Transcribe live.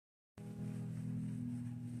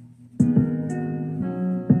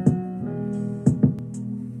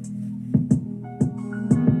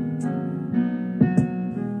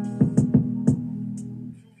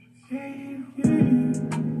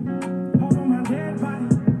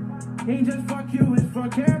Ain't just fuck you, it's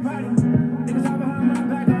fuck everybody. Niggas all behind my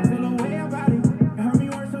back, I feel a way about it. It hurt me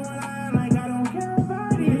worse than when I act like I don't care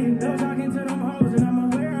about it. They was talking to them hoes and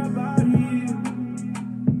I'm aware about it.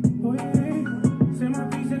 Oh yeah, say my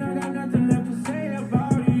piece and I got nothing left to say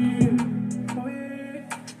about it. Oh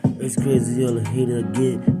yeah. It's crazy all the hate I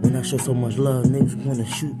get when I show so much love. Niggas wanna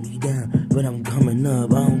shoot me down, but I'm coming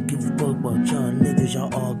up. I don't give a fuck about y'all niggas,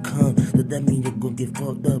 y'all all come. Does that mean you're gonna get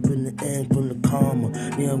fucked up in the end from the karma?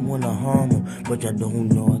 Yeah, I wanna harm them, but y'all don't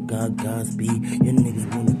know I got Godspeed. Your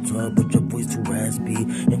niggas wanna talk, but your voice too raspy.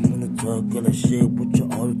 You wanna talk all that shit with your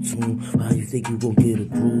auto-tune. How you think you gon' get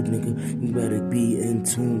approved, nigga? You better be in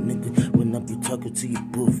tune, nigga. When I be talking to you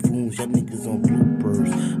buffoons, y'all niggas on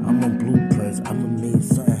bloopers. I'm on blueprints, I'ma make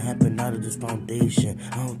something happen out of this foundation.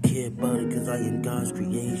 I don't care about it cause I am God's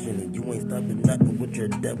creation. And you ain't stopping nothing with your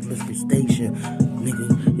devilish station.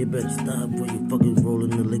 Nigga, you better stop before you fucking roll in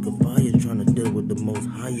the lake of fire trying to deal with the most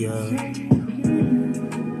higher.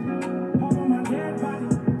 Hold on my dead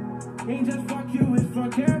body. Ain't just fuck you, it's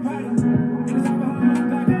fuck everybody.